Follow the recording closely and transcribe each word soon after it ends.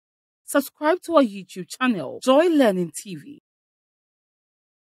subscribe to our YouTube channel, Joy Learning TV.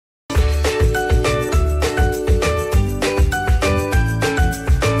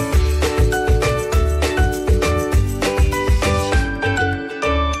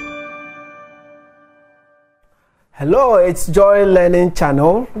 Hello, it's Joy Learning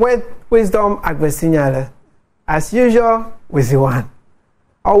channel with Wisdom Agbesinyale. As usual, with one.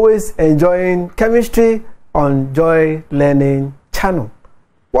 Always enjoying chemistry on Joy Learning channel.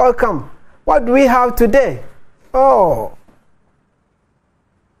 Welcome. What do we have today? Oh,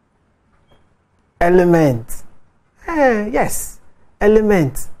 elements. Yes,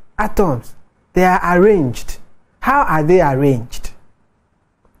 elements, atoms. They are arranged. How are they arranged?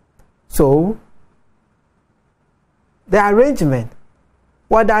 So, the arrangement,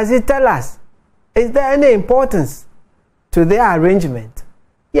 what does it tell us? Is there any importance to the arrangement?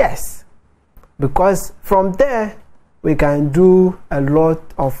 Yes, because from there we can do a lot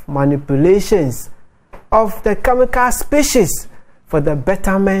of manipulations of the chemical species for the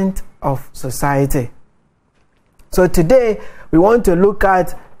betterment of society. So today we want to look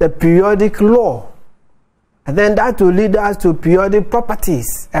at the periodic law, and then that will lead us to periodic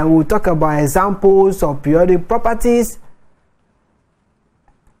properties, and we'll talk about examples of periodic properties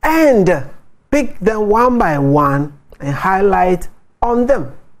and pick them one by one and highlight on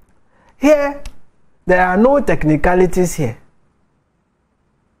them. Here, there are no technicalities here.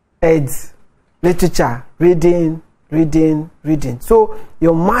 It's literature, reading. So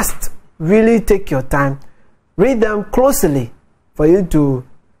you must really take your time, read them closely for you to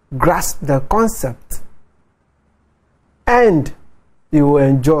grasp the concept, and you will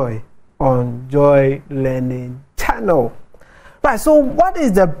enjoy on Joy Learning channel. Right, so what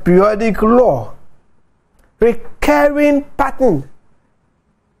is the periodic law? Recurring pattern.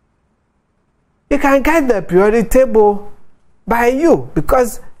 You can get the periodic table by you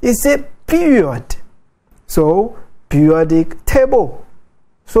because it's a period. So, periodic table.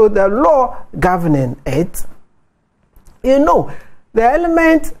 So, the law governing it, the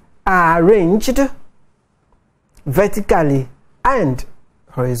elements are arranged vertically and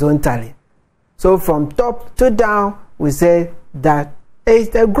horizontally. So, from top to down, we say that is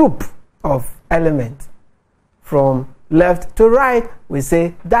the group of elements. From left to right, we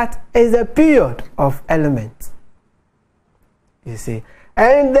say that is a period of elements. You see,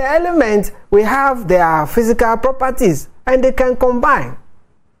 and the elements, we have their physical properties, and they can combine.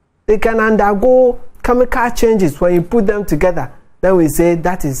 They can undergo chemical changes when you put them together. Then we say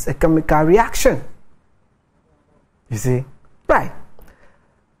that is a chemical reaction. You see, right?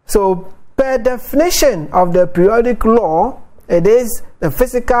 So, per definition of the periodic law, it is the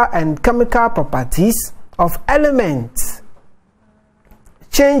physical and chemical properties of elements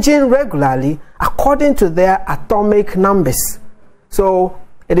changing regularly according to their atomic numbers. So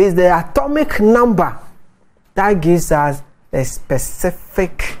it is the atomic number that gives us a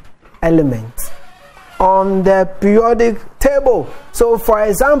specific element on the periodic table. So for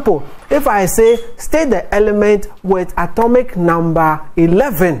example, if I say state the element with atomic number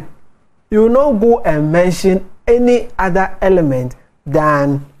 11, you will not go and mention any other element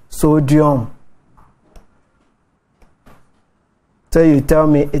than sodium. So you tell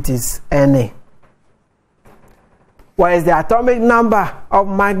me it is Na. What is the atomic number of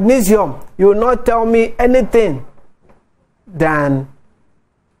magnesium? You will not tell me anything than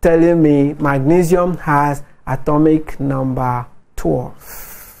telling me magnesium has atomic number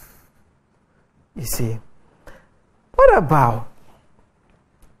 12. You see. What about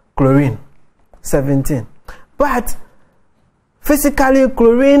chlorine? 17. But physically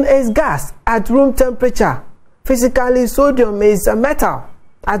chlorine is gas at room temperature. Physically, sodium is a metal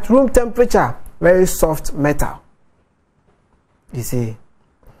at room temperature, very soft metal. You see.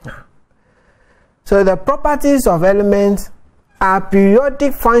 So the properties of elements are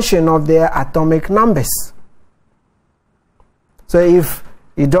periodic function of their atomic numbers. So if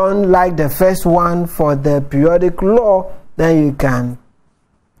you don't like the first one for the periodic law, then you can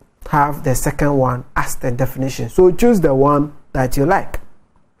have the second one as the definition. So choose the one that you like.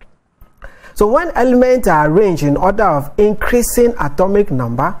 So when elements are arranged in order of increasing atomic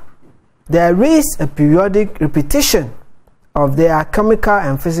number, there is a periodic repetition of their chemical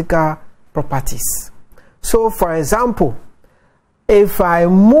and physical properties. So for example, if I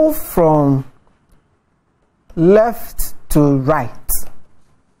move from left to right,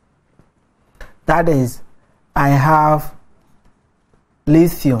 that is, I have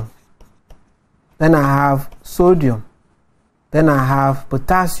lithium, then I have sodium, then I have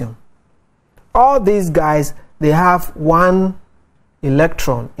potassium. All these guys, they have one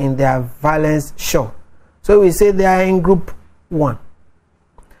electron in their valence shell. So we say they are in group 1.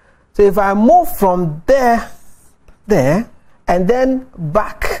 So So if I move from there, and then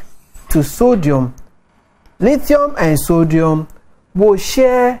back to sodium, lithium and sodium will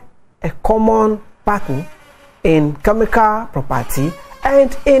share a common pattern in chemical property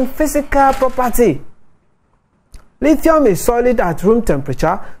and in physical property. Lithium is solid at room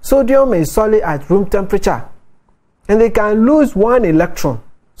temperature, sodium is solid at room temperature, and they can lose one electron.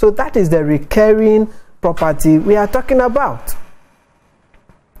 So that is the recurring property we are talking about.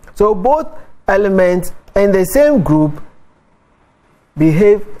 So both elements in the same group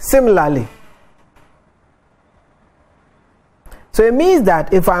behave similarly. So it means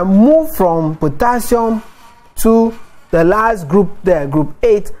that if I move from potassium to the last group there, group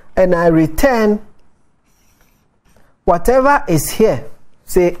 8, and I return, whatever is here,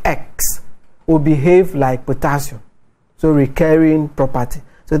 say X, will behave like potassium. So recurring property.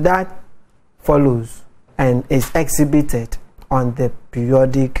 So that follows and is exhibited on the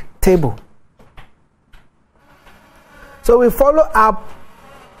periodic table. So we follow up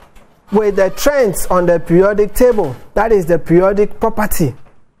with the trends on the periodic table. That is the periodic property.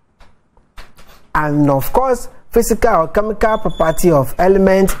 And of course, physical or chemical property of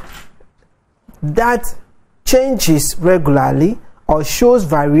elements that changes regularly or shows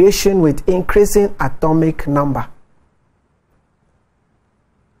variation with increasing atomic number.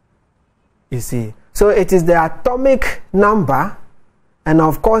 You see, so it is the atomic number, and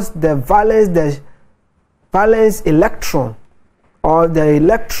of course the valence electron, or the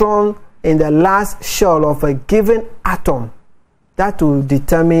electron in the last shell of a given atom, that will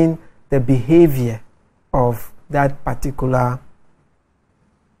determine the behavior of that particular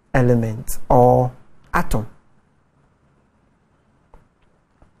element or atom.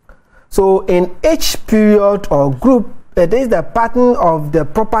 So in each period or group, it is the pattern of the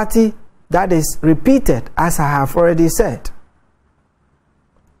property that is repeated, as I have already said.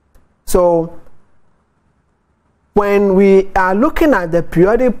 So when we are looking at the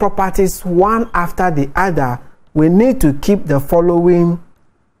periodic properties one after the other, we need to keep the following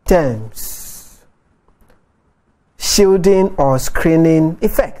terms: shielding or screening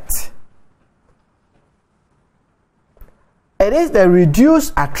effect. It is the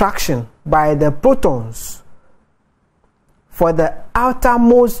reduced attraction by the protons for the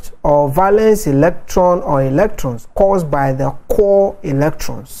outermost or valence electron or electrons caused by the core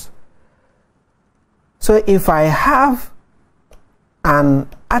electrons. So if I have an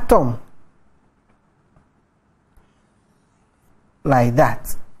atom like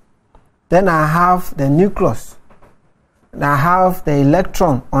that, then I have the nucleus, and I have the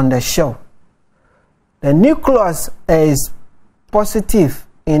electron on the shell. The nucleus is positive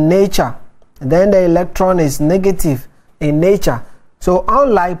in nature, and then the electron is negative in nature. So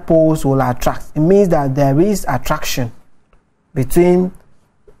unlike poles will attract. It means that there is attraction between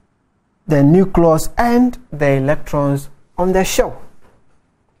the nucleus and the electrons on the shell.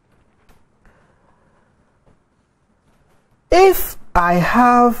 If I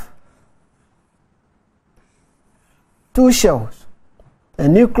have two shells, the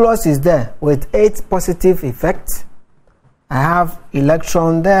nucleus is there with 8 positive effects. I have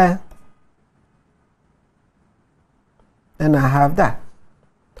electron there, and I have that.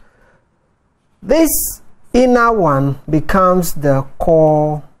 This inner one becomes the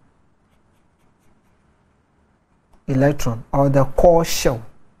core electron or the core shell.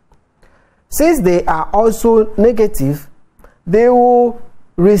 Since they are also negative, they will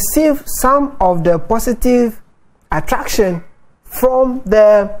receive some of the positive attraction from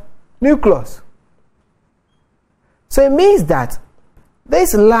the nucleus. So it means that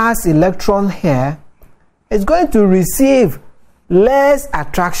this last electron here is going to receive less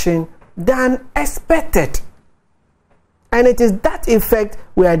attraction than expected. And it is that effect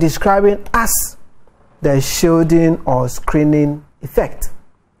we are describing as the shielding or screening effect.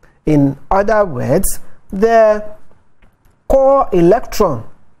 In other words, the core electron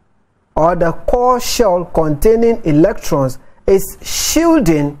or the core shell containing electrons is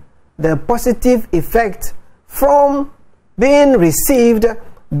shielding the positive effect from being received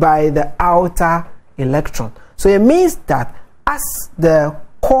by the outer electron. So it means that as the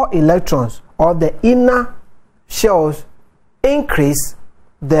core electrons or the inner shells increase,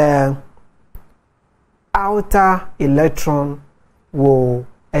 the outer electron will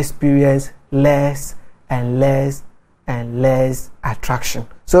experience less and less and less attraction.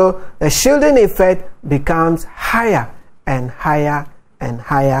 So the shielding effect becomes higher and higher and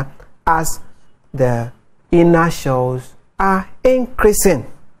higher as the inner shells are increasing.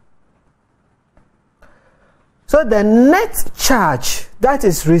 So the net charge that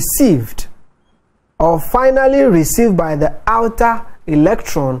is received or finally received by the outer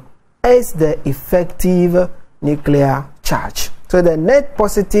electron is the effective nuclear charge. So the net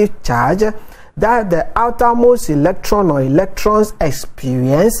positive charge that the outermost electron or electrons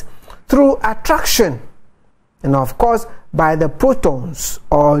experience through attraction, and of course by the protons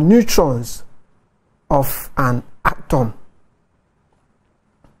or neutrons of an atom.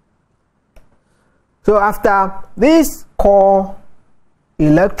 So after these core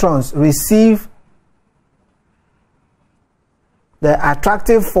electrons receive the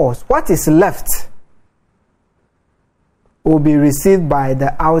attractive force, what is left will be received by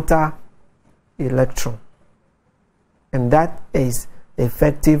the outer electron, and that is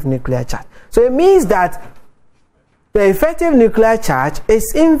effective nuclear charge. So it means that the effective nuclear charge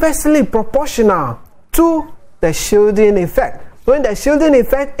is inversely proportional to the shielding effect. When the shielding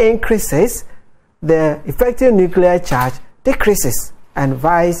effect increases, the effective nuclear charge decreases, and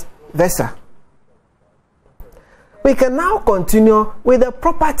vice versa. We can now continue with the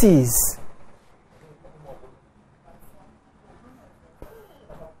properties.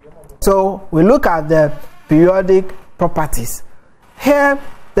 So we look at the periodic properties. Here,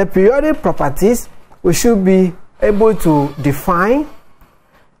 the periodic properties we should be able to define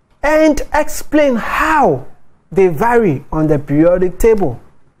and explain how they vary on the periodic table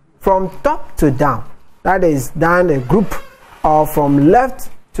from top to down, that is down the group, or from left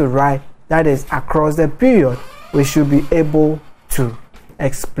to right, that is across the period. We should be able to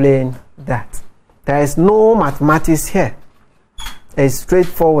explain that. There is no mathematics here. It's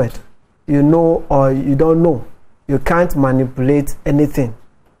straightforward. You know or you don't know. You can't manipulate anything.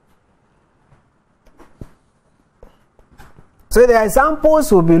 So the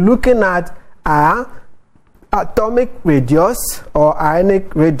examples we'll be looking at are atomic radius or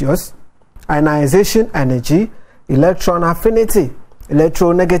ionic radius, ionization energy, electron affinity,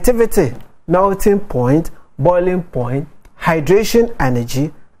 electronegativity, melting point, boiling point, hydration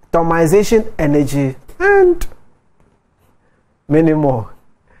energy, atomization energy, and many more.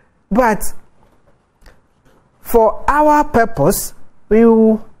 But for our purpose, we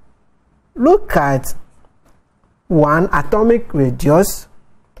will look at one, atomic radius,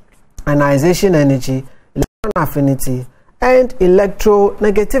 ionization energy, electron affinity, and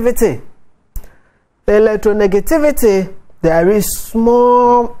electronegativity. The electronegativity, there is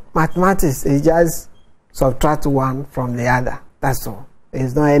small mathematics. It's just subtract one from the other. That's all.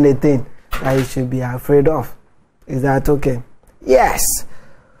 It's not anything that you should be afraid of. Is that okay? Yes.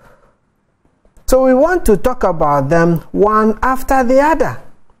 So we want to talk about them one after the other.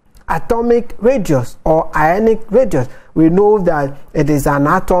 Atomic radius or ionic radius. We know that it is an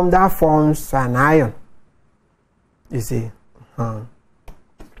atom that forms an ion. You see.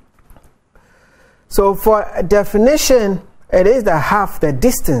 So for a definition, it is the half the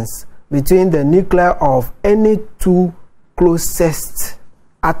distance between the nuclei of any two closest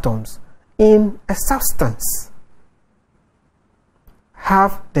atoms in a substance.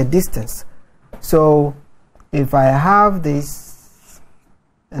 Half the distance. So if I have this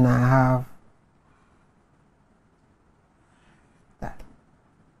and I have that,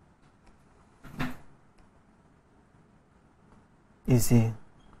 you see,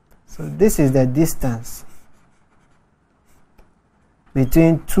 so this is the distance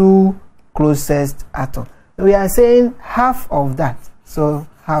between two closest atoms. We are saying half of that, so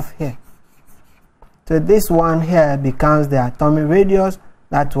half here. So this one here becomes the atomic radius,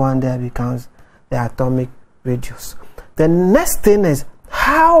 that one there becomes the atomic radius. The next thing is,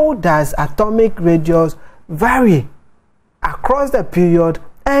 how does atomic radius vary across the period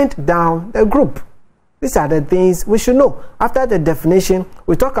and down the group? These are the things we should know. After the definition,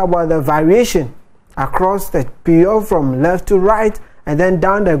 we talk about the variation across the period from left to right, and then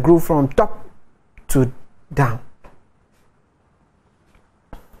down the group from top to down.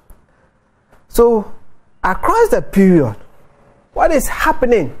 So across the period, what is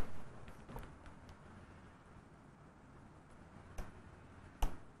happening?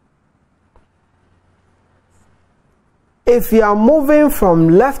 If you are moving from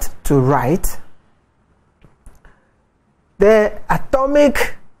left to right, the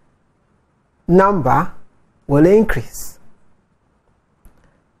atomic number will increase.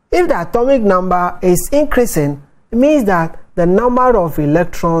 If the atomic number is increasing, it means that the number of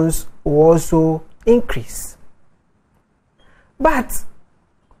electrons will also increase. But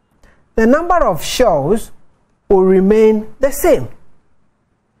the number of shells will remain the same.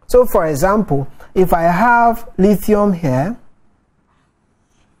 So for example, if I have lithium here,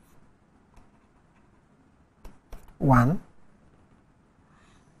 1,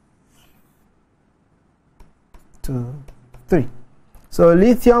 2, 3. So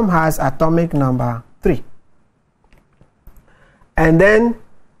lithium has atomic number 3. And then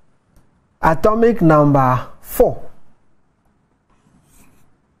atomic number 4.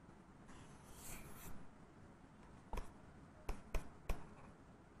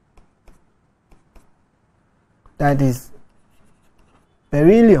 That is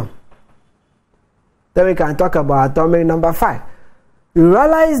beryllium. Then we can talk about atomic number 5. You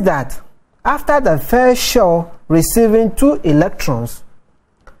realize that after the first shell receiving 2 electrons,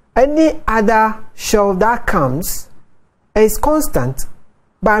 any other shell that comes is constant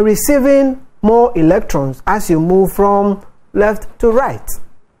by receiving more electrons as you move from left to right.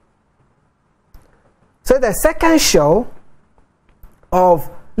 So the second shell of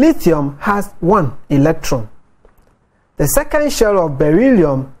lithium has 1 electron. The second shell of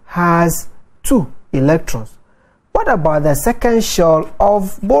beryllium has 2 electrons. What about the second shell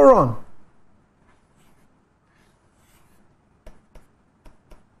of boron?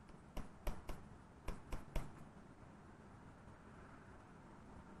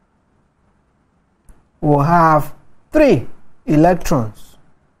 We'll have 3 electrons.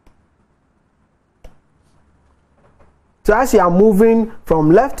 So as you are moving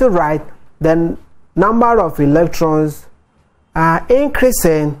from left to right, the number of electrons are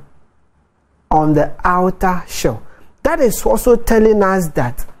increasing on the outer shell. That is also telling us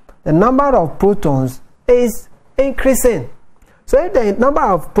that the number of protons is increasing. So if the number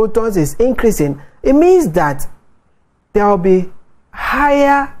of protons is increasing, it means that there will be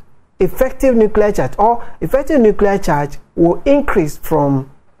higher effective nuclear charge, or effective nuclear charge will increase from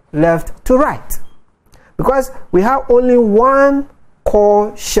left to right, because we have only 1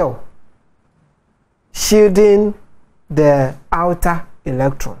 core shell shielding the outer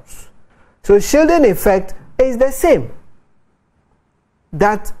electrons. So shielding effect is the same.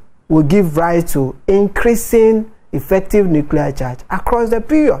 That will give rise to increasing effective nuclear charge across the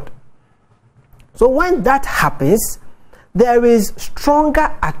period. So when that happens, there is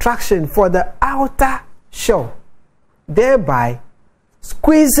stronger attraction for the outer shell, thereby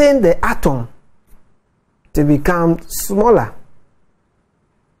squeezing the atom to become smaller.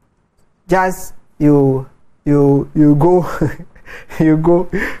 Just you go you go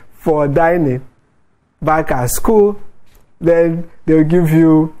for dining back at school, then they'll give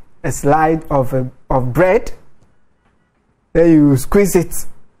you a slide of bread, then you squeeze it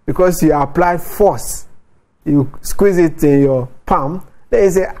because you apply force. You squeeze it in your palm, then you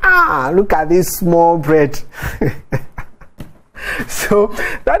say, look at this small bread. So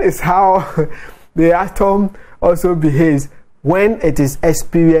that is how the atom also behaves when it is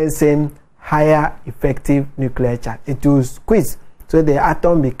experiencing higher effective nuclear charge. It will squeeze, so the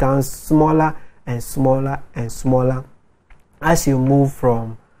atom becomes smaller and smaller and smaller as you move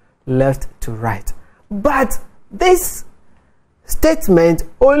from left to right. But this statement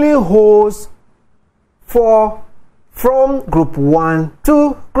only holds from group 1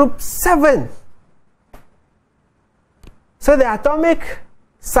 to group 7. So the atomic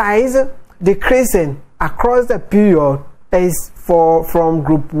size decreasing across the period is from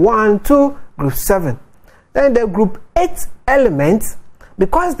group 1 to group 7. Then the group 8 elements,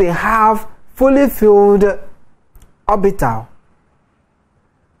 because they have fully filled orbital,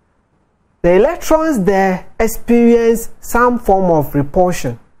 the electrons there experience some form of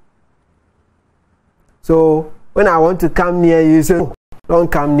repulsion. So when I want to come near you, say,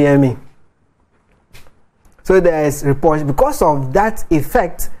 don't come near me. So there is repulsion. Because of that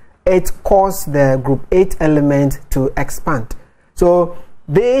effect, it causes the group 8 element to expand. So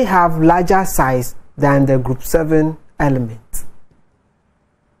they have larger size than the group 7 element.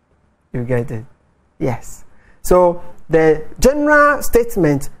 You get it? Yes. So the general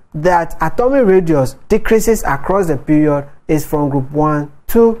statement that atomic radius decreases across the period is from group 1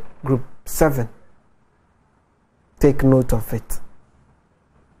 to group 7. Take note of it.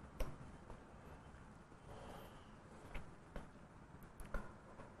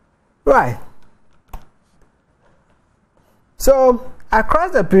 Right. So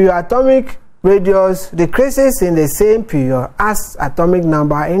across the period, atomic radius decreases in the same period as atomic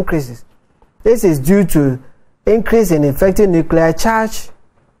number increases. This is due to increase in effective nuclear charge,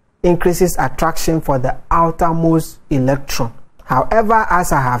 increases attraction for the outermost electron. However,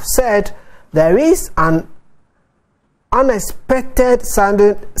 as I have said, there is an unexpected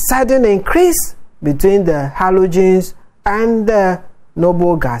sudden increase between the halogens and the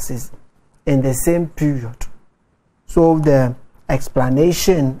noble gases in the same period. So the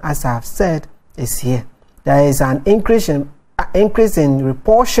explanation, as I have said, is here. There is an increase in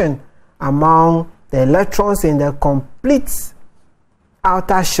repulsion among the electrons in the complete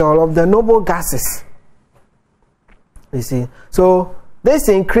outer shell of the noble gases. You see, so this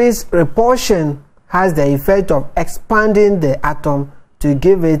increased repulsion has the effect of expanding the atom to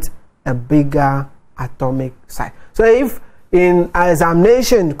give it a bigger atomic size. So if in an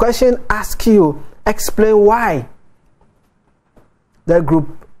examination question asks you explain why the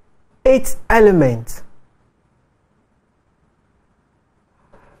group 8 elements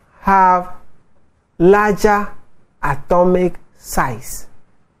have larger atomic size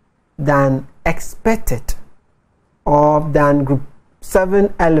than expected or than group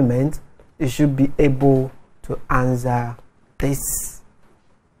 7 elements, you should be able to answer this.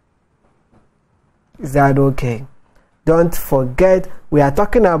 Is that okay? Don't forget, we are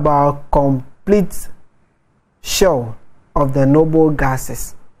talking about complete shell of the noble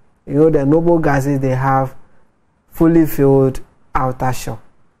gases. You know, the noble gases, they have fully filled outer shell.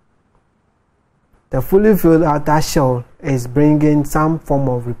 The fully filled outer shell is bringing some form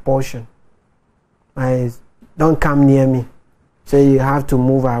of repulsion. Don't come near me, so you have to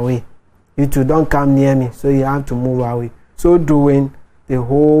move away. You two, don't come near me, so you have to move away. So doing, the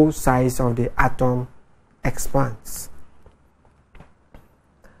whole size of the atom expands.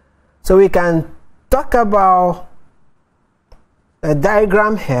 So we can talk about a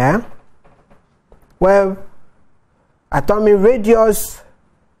diagram here where atomic radius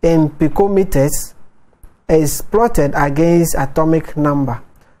in picometers is plotted against atomic number.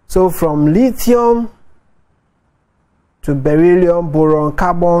 So from lithium to beryllium, boron,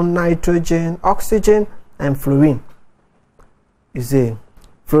 carbon, nitrogen, oxygen, and fluorine. You see,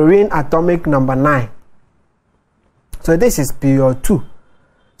 fluorine atomic number 9. So this is period 2.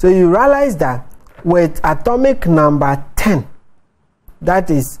 So you realize that with atomic number 10, that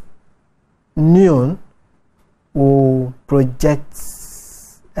is neon, will project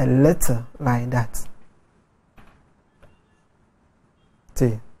a letter like that.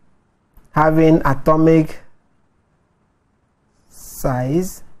 See, having atomic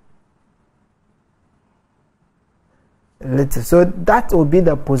size little. So that will be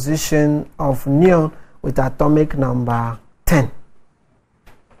the position of neon with atomic number 10.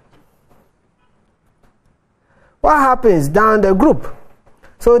 What happens down the group?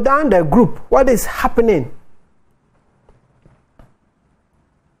 So down the group, what is happening?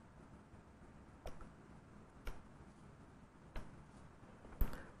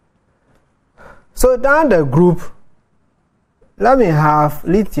 So down the group, let me have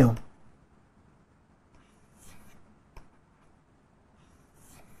lithium.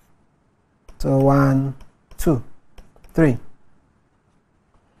 So 1, 2, 3.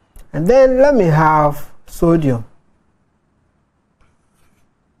 And then let me have sodium.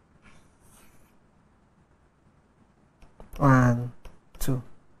 One, 2,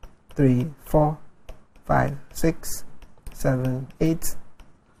 3, 4, 5, 6, 7, 8,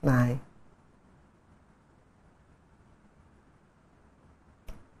 9.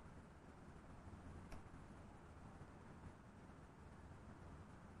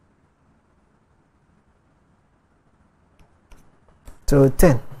 So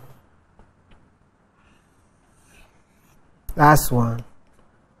 10. Last one.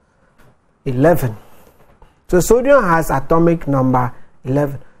 11. So sodium has atomic number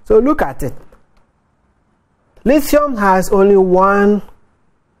 11. So look at it. Lithium has only one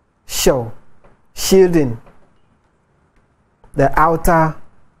shell shielding the outer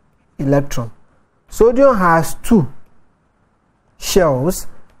electron. Sodium has 2 shells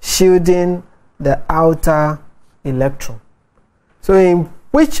shielding the outer electron. So in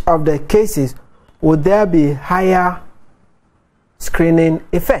which of the cases would there be higher screening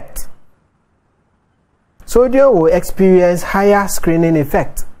effect? Sodium will experience higher screening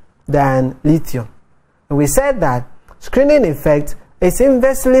effect than lithium. And we said that screening effect is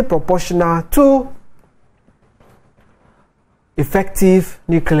inversely proportional to effective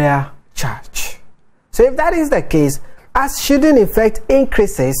nuclear charge. So if that is the case, as shielding effect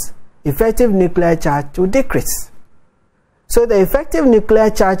increases, effective nuclear charge will decrease. So the effective nuclear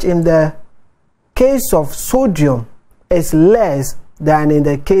charge in the case of sodium is less than in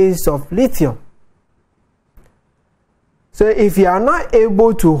the case of lithium. So if you are not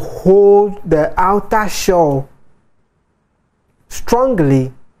able to hold the outer shell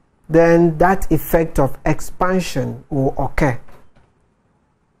strongly, then that effect of expansion will occur,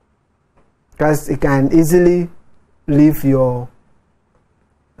 because it can easily leave your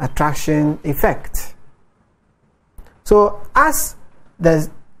attraction effect. So as the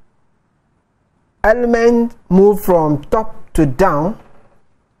element move from top to down,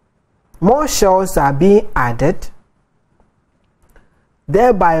 more shells are being added,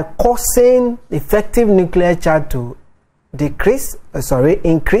 thereby causing effective nuclear charge to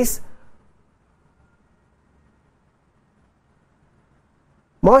increase.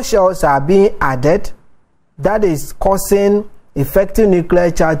 More shells are being added, that is causing effective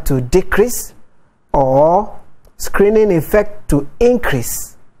nuclear charge to decrease or screening effect to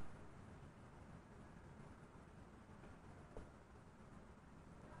increase.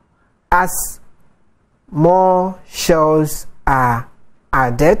 As more shells are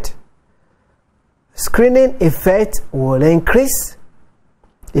added, screening effect will increase,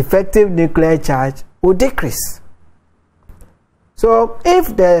 effective nuclear charge will decrease. So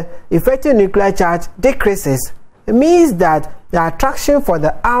if the effective nuclear charge decreases, it means that the attraction for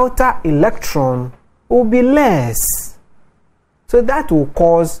the outer electron will be less. So that will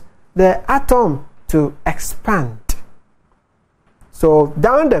cause the atom to expand. So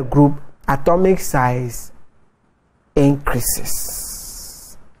down the group, atomic size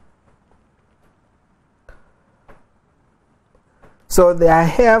increases. So they are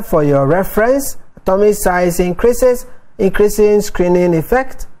here for your reference. Atomic size increases, increasing screening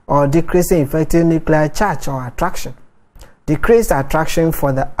effect or decreasing effective nuclear charge or attraction. Decreased attraction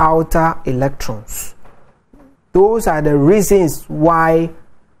for the outer electrons. Those are the reasons why,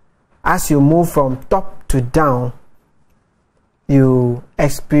 as you move from top to down, you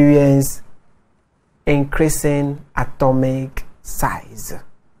experience increasing atomic size.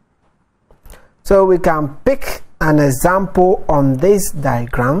 So we can pick an example on this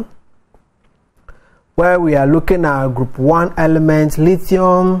diagram where we are looking at group 1 elements: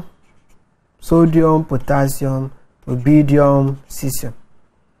 lithium, sodium, potassium, rubidium, cesium.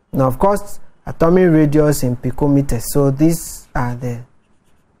 Now, of course, atomic radius in picometers. So these are the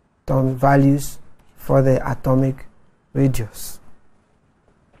values for the atomic radius.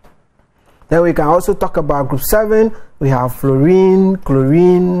 Then we can also talk about group 7. We have fluorine,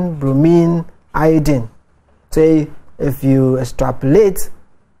 chlorine, bromine, iodine. Say if you extrapolate,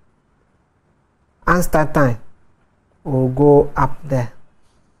 answer time will go up there.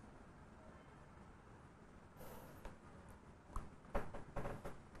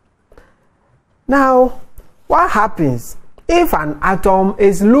 Now, what happens if an atom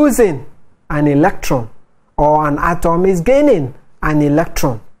is losing an electron or an atom is gaining an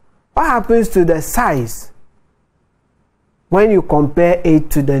electron? What happens to the size when you compare it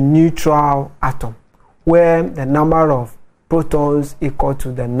to the neutral atom, where the number of protons equal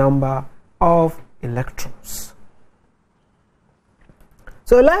to the number of electrons?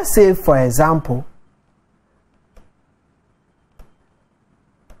 So let's say, for example,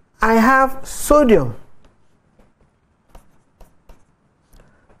 I have sodium.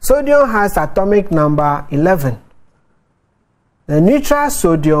 Sodium has atomic number 11. The neutral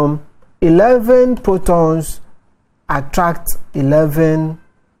sodium, 11 protons attract 11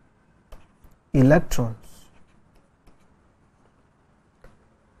 electrons.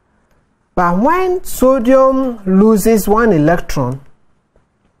 But when sodium loses 1 electron,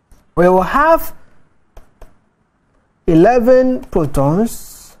 we will have 11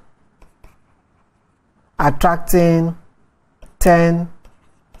 protons attracting 10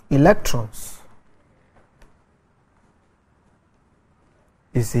 electrons.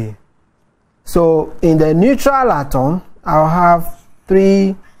 You see, so in the neutral atom, I'll have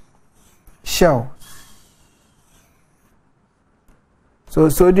 3 shells. So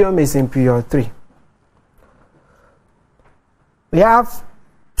sodium is in period 3. We have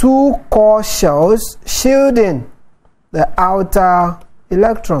 2 core shells shielding the outer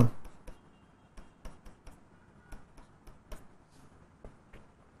electron.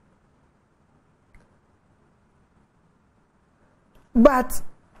 But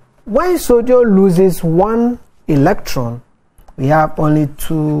when sodium loses 1 electron, we have only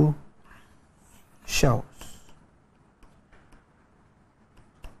 2 shells.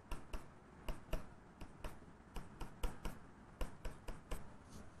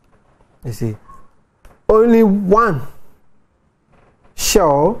 You see, only 1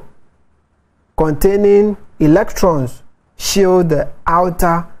 shell containing electrons shield the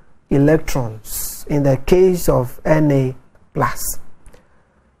outer electrons in the case of Na+.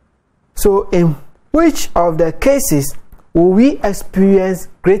 So in which of the cases will we experience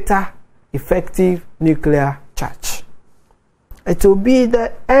greater effective nuclear charge? It will be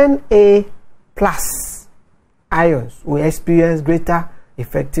the Na+ ions will experience greater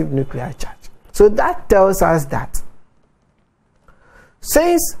effective nuclear charge. So that tells us that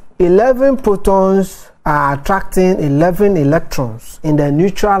since 11 protons are attracting 11 electrons in the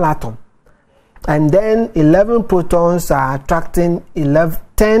neutral atom, and then 11 protons are attracting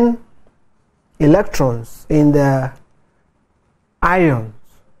 10 electrons in the ions,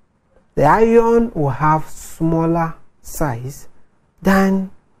 the ion will have smaller size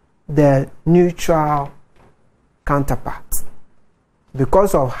than the neutral counterpart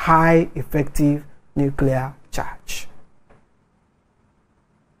because of high effective nuclear charge.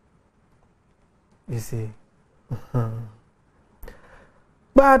 You see.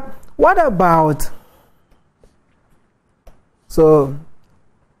 But what about, so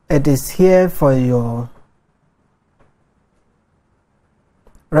it is here for your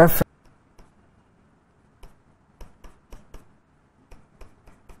reference.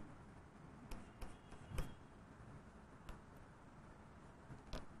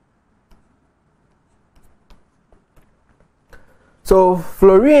 So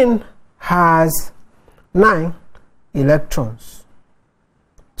fluorine has 9 electrons.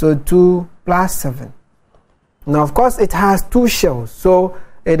 So 2 plus 7. Now of course it has 2 shells, so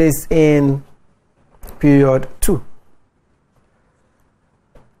it is in period 2.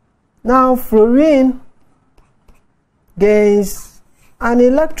 Now fluorine gains an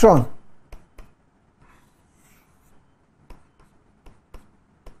electron.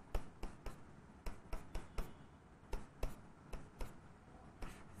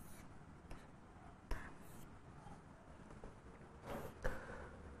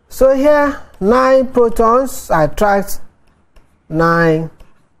 So here 9 protons attract 9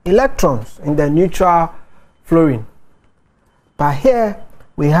 electrons in the neutral fluorine. But here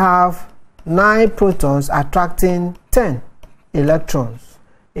we have 9 protons attracting 10 electrons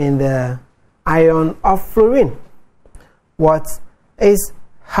in the ion of fluorine. What is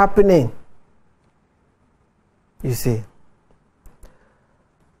happening? You see.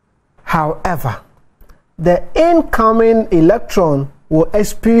 However, the incoming electron will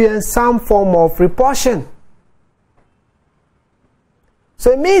experience some form of repulsion.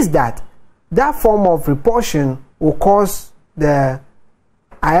 So it means that that form of repulsion will cause the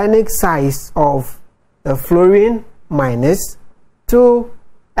ionic size of the fluorine minus to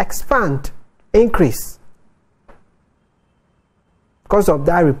expand, increase because of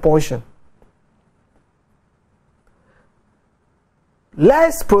that repulsion.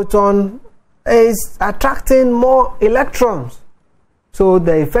 Less proton is attracting more electrons. So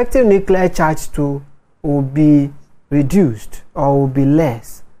the effective nuclear charge too will be reduced or will be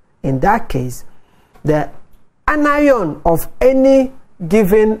less. In that case, the anion of any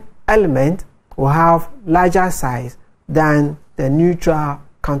given element will have larger size than the neutral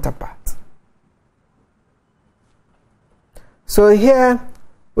counterpart. So here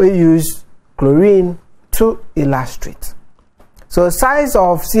we use chlorine to illustrate. So size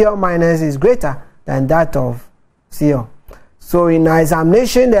of Cl minus is greater than that of Cl. So in our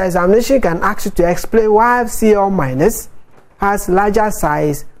examination, the examination can ask you to explain why Cl minus has larger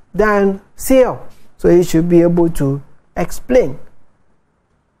size than Cl. So you should be able to explain.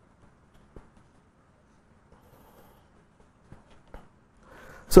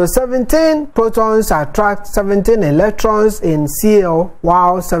 So 17 protons attract 17 electrons in Cl,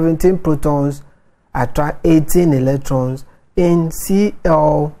 while 17 protons attract 18 electrons in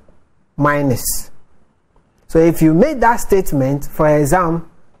Cl minus. So if you make that statement for exam,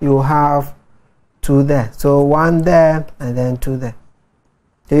 you have 2 there. So 1 there and then 2 there.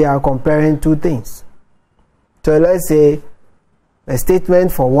 So you are comparing 2 things. So let's say a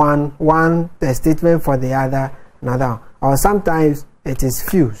statement for one, a statement for the other, another. Or sometimes it is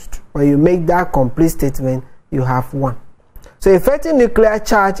fused. When you make that complete statement, you have 1. So effective nuclear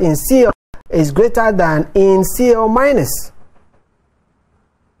charge in Cl is greater than in Cl minus.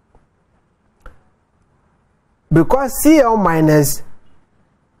 Because Cl minus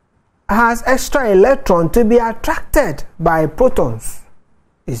has extra electron to be attracted by protons.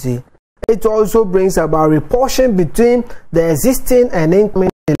 You see, it also brings about repulsion between the existing and incoming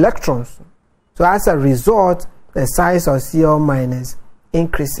electrons. So as a result, the size of Cl minus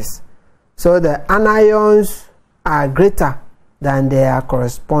increases. So the anions are greater than their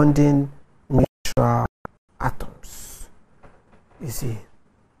corresponding neutral atoms. You see.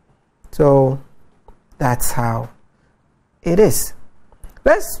 So that's how it is.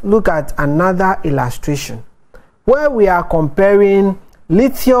 Let's look at another illustration where we are comparing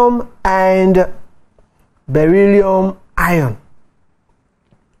lithium and beryllium ion.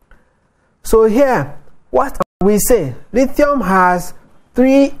 So here, what we say? Lithium has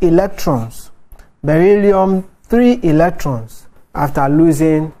 3 electrons, beryllium 3 electrons after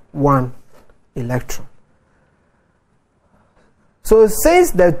losing 1 electron. So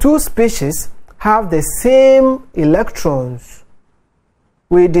since the 2 species have the same electrons,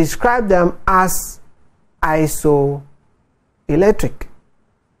 we describe them as isoelectric.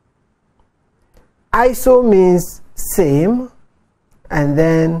 Iso means same, and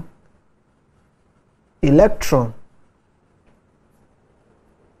then electron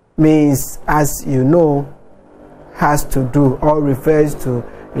means, as you know, has to do or refers to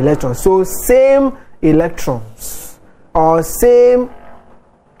electrons. So same electrons or same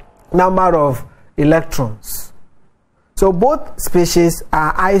number of electrons. So both species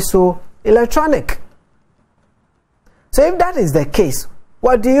are isoelectronic. So if that is the case,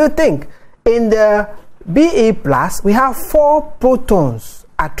 what do you think? In the Be+, we have 4 protons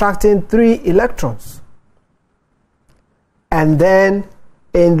attracting 3 electrons. And then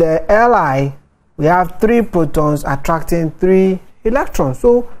in the Li, we have 3 protons attracting 3 electrons.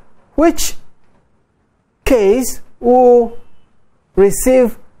 So which case will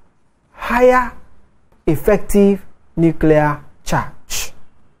receive higher effective nuclear charge?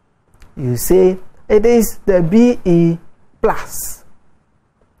 You say it is the Be+.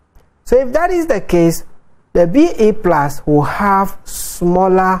 So if that is the case, the Be+ will have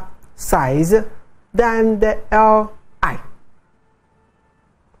smaller size than the Li.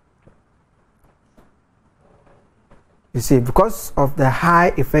 You see, because of the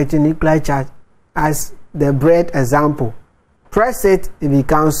high effective nuclear charge, as the bread example, press it, it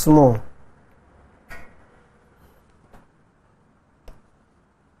becomes small.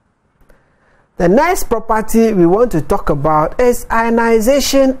 The next property we want to talk about is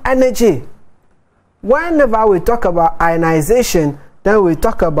ionization energy. Whenever we talk about ionization, then we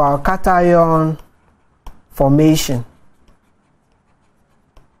talk about cation formation.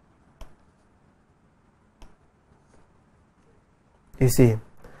 You see,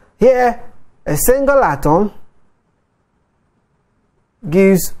 here a single atom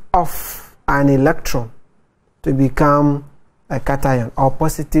gives off an electron to become a cation or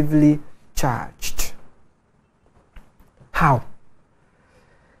positively charged. How?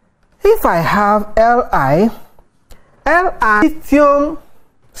 If I have Li, lithium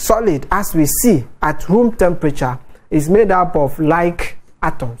solid, as we see at room temperature, is made up of like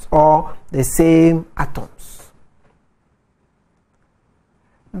atoms or the same atoms.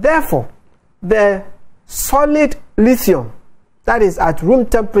 Therefore, the solid lithium that is at room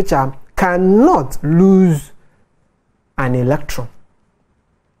temperature cannot lose an electron.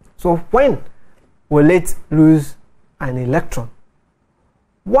 So when will it lose an electron?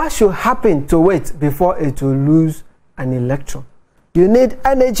 What should happen to it before it will lose an electron? You need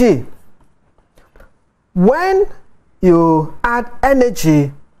energy. When you add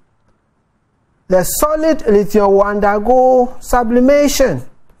energy, the solid lithium will undergo sublimation.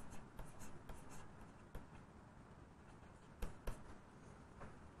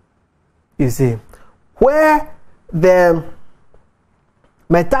 You see, where the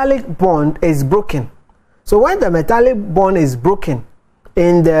metallic bond is broken. So when the metallic bond is broken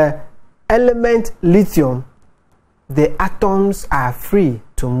in the element lithium, the atoms are free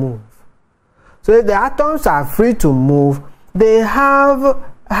to move. So if the atoms are free to move, they have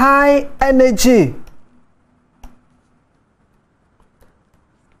high energy.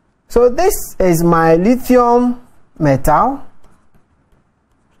 So this is my lithium metal.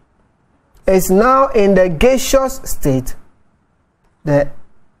 It's now in the gaseous state. The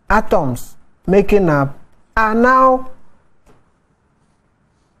atoms making up are now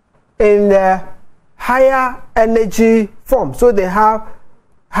in the higher energy form. So they have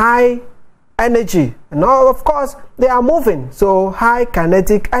high energy. And now, of course, they are moving. So high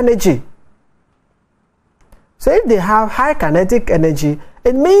kinetic energy. So if they have high kinetic energy,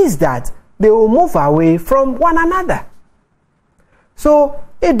 it means that they will move away from one another. So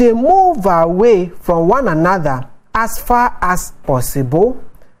if they move away from one another as far as possible,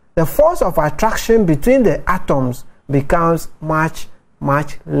 the force of attraction between the atoms becomes much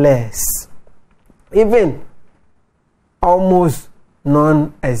less, even almost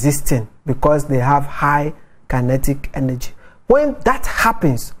non-existent, because they have high kinetic energy. When that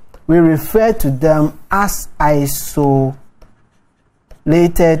happens, we refer to them as isolated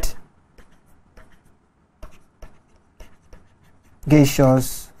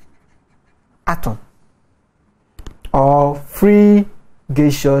gaseous atom or free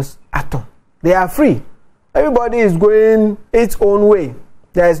gaseous atom. They are free. Everybody is going its own way.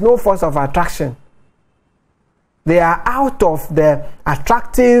 There is no force of attraction. They are out of the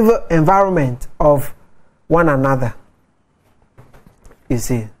attractive environment of one another. You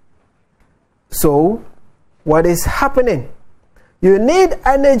see. So, what is happening? You need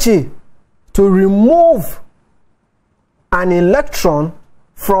energy to remove an electron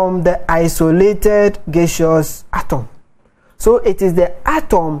from the isolated gaseous atom. So it is the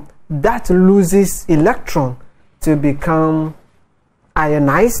atom that loses electron to become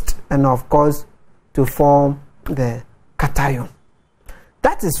ionized and of course to form the cation.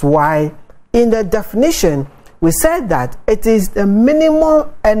 That is why in the definition we said that it is the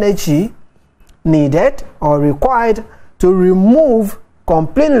minimum energy needed or required to remove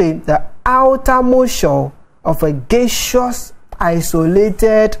completely the outermost shell of a gaseous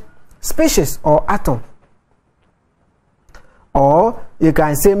isolated species or atom. Or you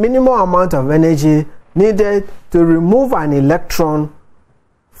can say minimum amount of energy needed to remove an electron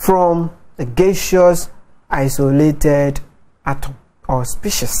from a gaseous isolated atom or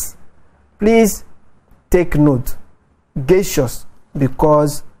species. Please take note, gaseous,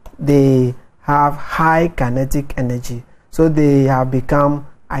 because they have high kinetic energy, so they have become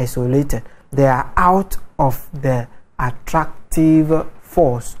isolated. They are out of the attractive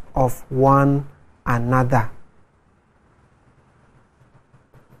force of one another.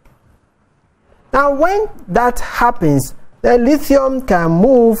 Now when that happens, the lithium can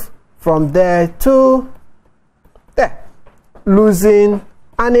move from there to there, losing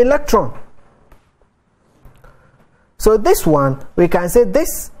an electron. So this one, we can say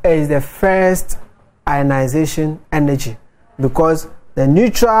this is the first ionization energy, because the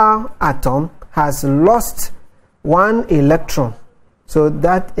neutral atom has lost one electron. So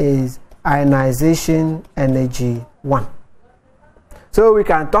that is ionization energy 1. So we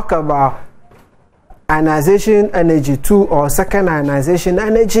can talk about ionization energy 2 or second ionization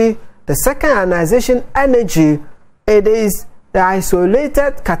energy. The second ionization energy, it is the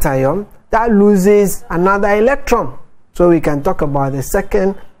isolated cation that loses another electron. So we can talk about the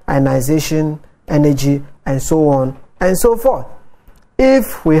second ionization energy and so on and so forth.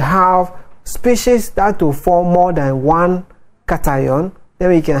 If we have species that will form more than one cation, then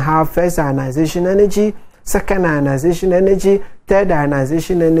we can have first ionization energy, second ionization energy, third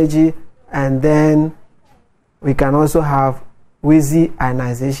ionization energy, and then we can also have wheezy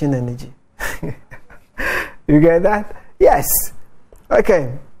ionization energy. You get that? Yes.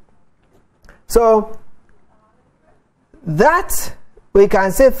 Okay. So that we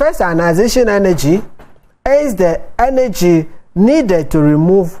can say first ionization energy is the energy needed to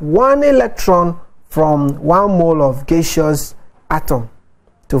remove one electron from 1 mole of gaseous atom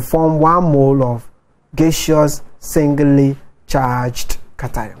to form 1 mole of gaseous singly charged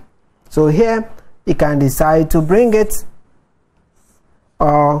cation. So here you can decide to bring it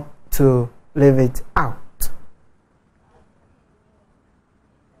or to leave it out.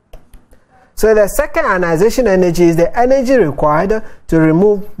 So the second ionization energy is the energy required to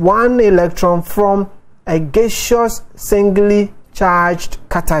remove 1 electron from a gaseous singly charged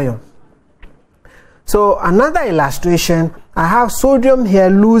cation. So another illustration, I have sodium here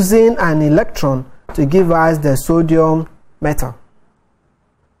losing an electron to give us the sodium metal.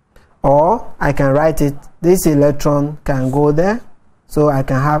 Or I can write it, this electron can go there, so I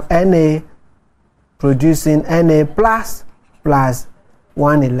can have Na producing Na plus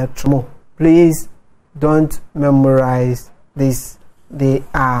 1 electron more. Please don't memorize this, they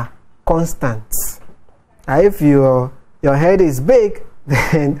are constants. If your head is big,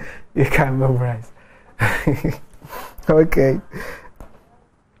 then you can memorize. Okay.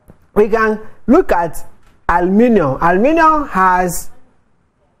 We can look at aluminium. Aluminium has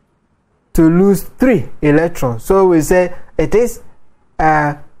to lose 3 electrons. So we say it is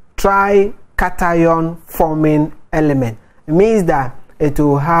a trication forming element. It means that it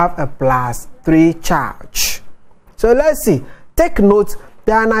will have a +3 charge. So let's see. Take note,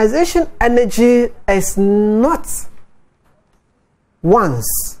 the ionization energy is not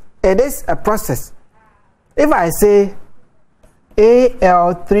once. It is a process. If I say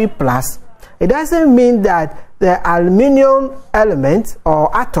Al3+, it doesn't mean that the aluminium element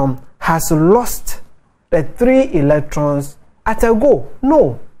or atom has lost the 3 electrons at a go.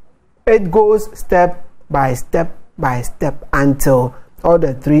 No, it goes step by step by step until all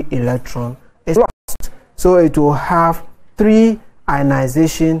the 3 electrons is lost. So it will have 3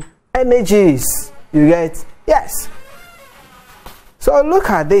 ionization energies. You get? Yes. So look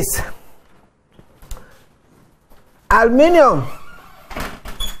at this. Aluminium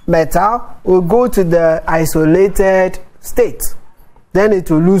metal will go to the isolated state, then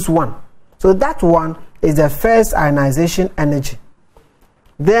it will lose 1. So that one is the first ionization energy.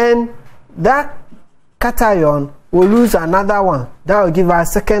 Then that cation will lose another one, that will give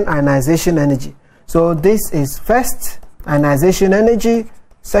us second ionization energy. So this is first ionization energy,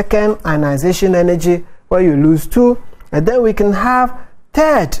 second ionization energy, where you lose 2, and then we can have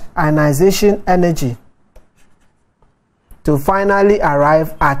third ionization energy to finally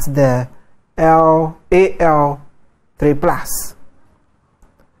arrive at the Al3+.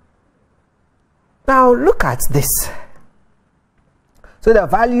 Now look at this. So the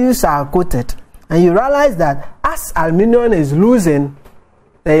values are quoted, and you realize that as aluminium is losing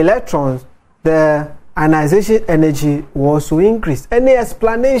the electrons, the ionization energy will also increase. Any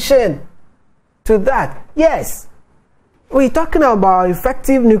explanation to that? Yes. We're talking about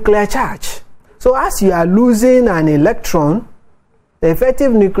effective nuclear charge. So as you are losing an electron, the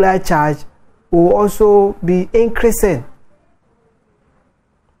effective nuclear charge will also be increasing.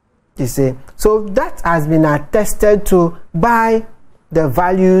 You see, so that has been attested to by the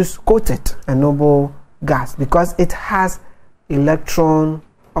values quoted a noble gas, because it has electron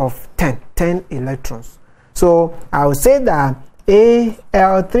of 10 electrons. So I would say that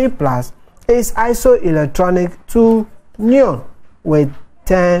Al3 plus is isoelectronic to neon with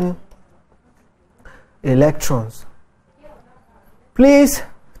 10 electrons. Please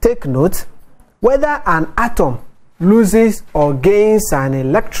take note, whether an atom loses or gains an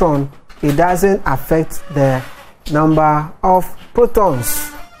electron, it doesn't affect the number of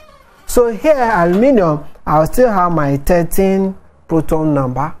protons. So here, aluminium, I'll still have my 13 proton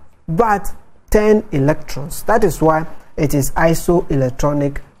number, but 10 electrons. That is why it is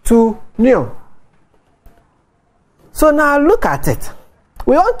isoelectronic to neon. So now look at it.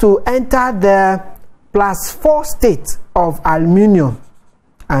 We want to enter the +4 state of aluminium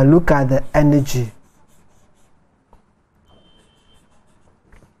and look at the energy.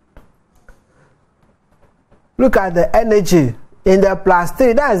 Look at the energy in the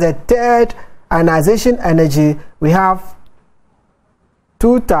 +3, that is the third ionization energy. We have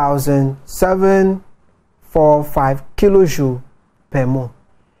 2745 kilojoule per mole.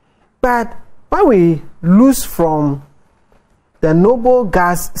 But when we lose from the noble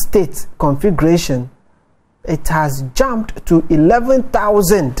gas state configuration, it has jumped to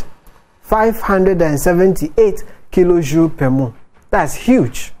 11,578 kilojoule per mole. That's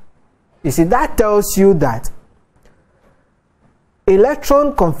huge. You see, that tells you that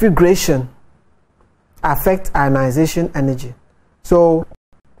electron configuration affects ionization energy. So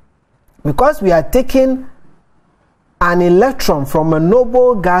because we are taking an electron from a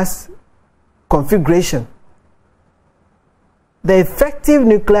noble gas configuration, the effective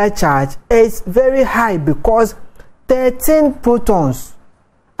nuclear charge is very high, because 13 protons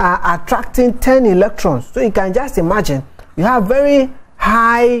are attracting 10 electrons. So you can just imagine you have very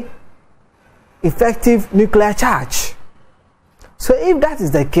high effective nuclear charge. So if that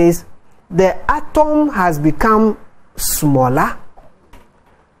is the case, the atom has become smaller.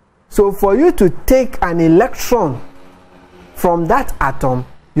 So for you to take an electron from that atom,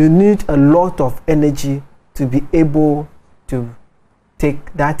 you need a lot of energy to be able to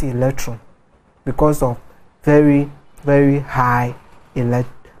take that electron, because of very, very high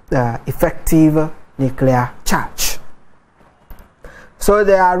effective nuclear charge. So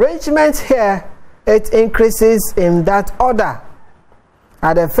the arrangement here, it increases in that order.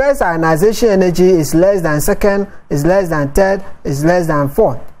 At the first, ionization energy is less than second, is less than third, is less than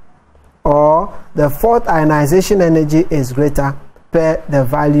fourth, or the fourth ionization energy is greater per the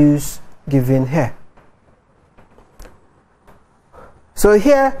values given here. So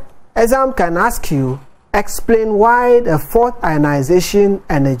here, exam can ask you, explain why the fourth ionization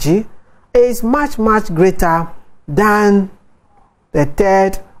energy is much greater than the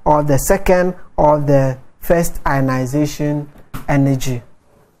third or the second or the first ionization energy.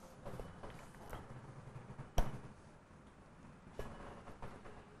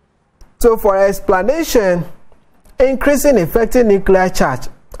 So for explanation, increasing effective nuclear charge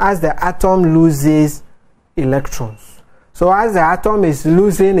as the atom loses electrons. So as the atom is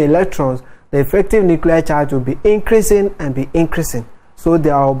losing electrons, the effective nuclear charge will be increasing and be increasing. So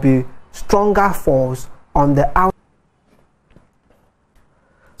there will be stronger force on the outside.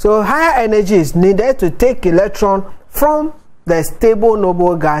 So higher energy is needed to take electron from the stable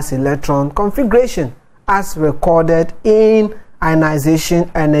noble gas electron configuration as recorded in ionization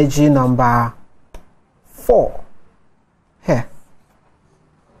energy number 4 here.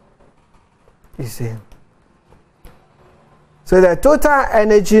 You see. So the total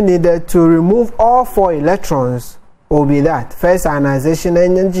energy needed to remove all 4 electrons will be that first ionization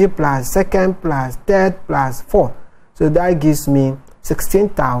energy plus second plus third plus fourth. So that gives me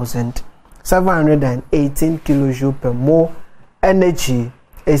 16,718 kilojoule per mole energy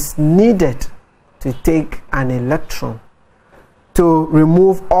is needed to take an electron to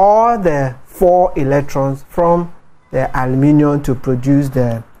remove all the 4 electrons from the aluminium to produce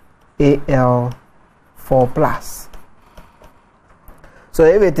the Al4 plus. So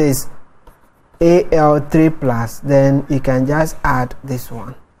if it is Al3 plus, then you can just add this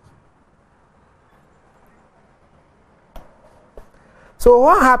one. So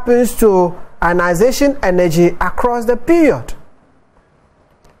what happens to ionization energy across the period?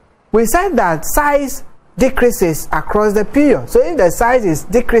 We said that size decreases across the period. So if the size is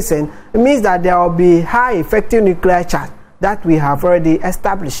decreasing, it means that there will be high effective nuclear charge that we have already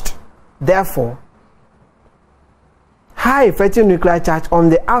established. Therefore, high effective nuclear charge on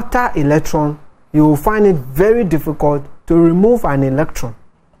the outer electron, you will find it very difficult to remove an electron.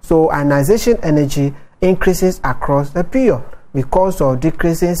 So ionization energy increases across the period because of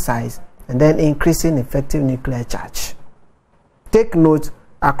decreasing size and then increasing effective nuclear charge. Take note,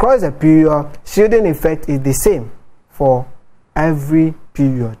 across the period, shielding effect is the same for every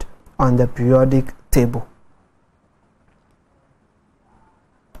period on the periodic table.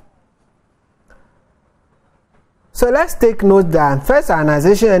 So let's take note that first,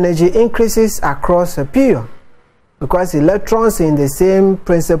 ionization energy increases across a period because electrons in the same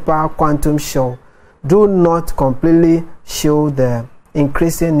principal quantum shell do not completely shield the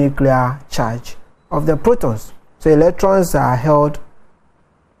increasing nuclear charge of the protons. So electrons are held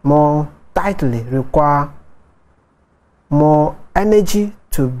more tightly, require more energy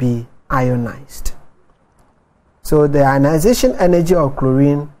to be ionized. So the ionization energy of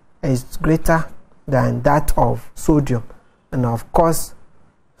chlorine is greater than that of sodium, and of course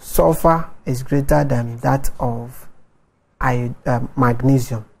sulfur is greater than that of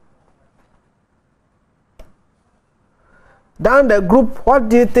magnesium. Down the group, what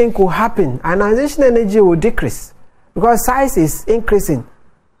do you think will happen? Ionization energy will decrease because size is increasing.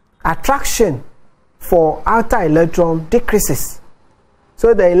 Attraction for outer electron decreases.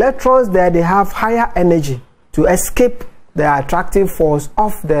 So the electrons there, they have higher energy to escape the attractive force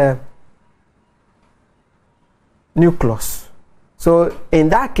of the nucleus. So in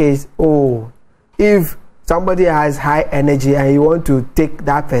that case, if somebody has high energy and you want to take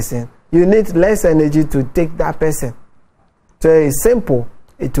that person, you need less energy to take that person. So it's simple,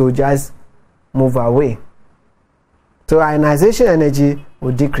 it will just move away. So ionization energy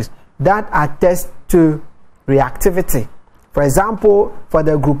will decrease. That attests to reactivity. For example, for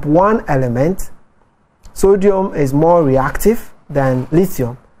the group 1 element, sodium is more reactive than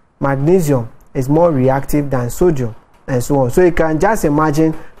lithium, magnesium is more reactive than sodium, and so on. So you can just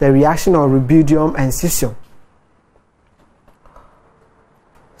imagine the reaction of rubidium and cesium.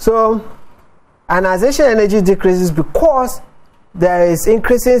 So ionization energy decreases because there is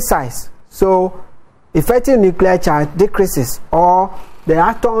increasing size. So effective nuclear charge decreases, or the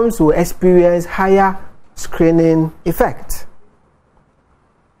atoms will experience higher screening effect.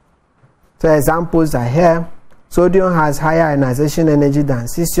 So examples are here. Sodium has higher ionization energy than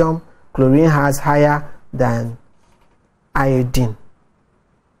cesium. Chlorine has higher than iodine.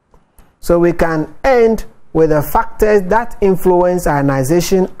 So we can end with the factors that influence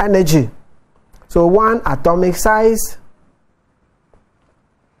ionization energy. So 1, atomic size.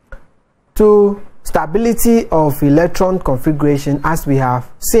 2, stability of electron configuration, as we have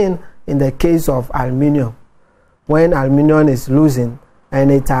seen in the case of aluminium. When aluminium is losing and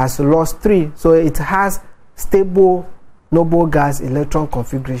it has lost 3, so it has stable noble gas electron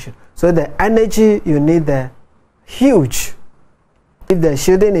configuration. So the energy you need there huge. If the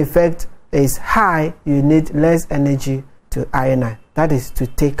shielding effect is high, you need less energy to ionize. That is to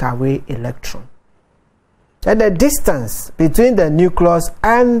take away electron. And the distance between the nucleus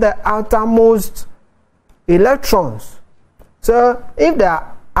and the outermost electrons. So if the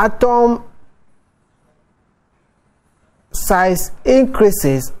atom size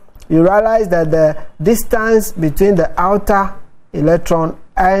increases, you realize that the distance between the outer electron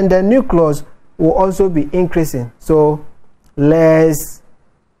and the nucleus will also be increasing. So less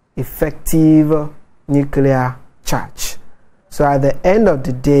effective nuclear charge. So at the end of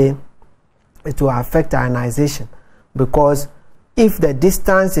the day, it will affect ionization, because if the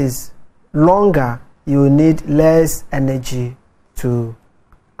distance is longer, you need less energy to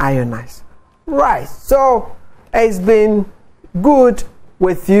ionize. Right, so it's been good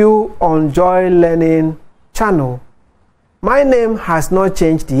with you on Joy Learning channel. My name has not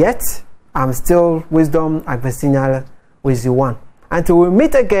changed yet. I'm still Wisdom Agbesinyal with you one. Until we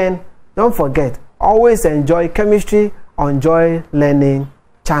meet again, don't forget, always enjoy chemistry on Joy Learning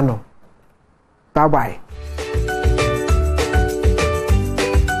channel. Bye bye.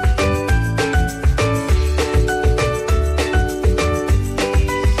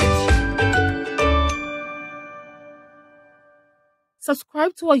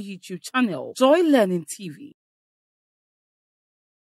 Subscribe to our YouTube channel, Joy Learning TV.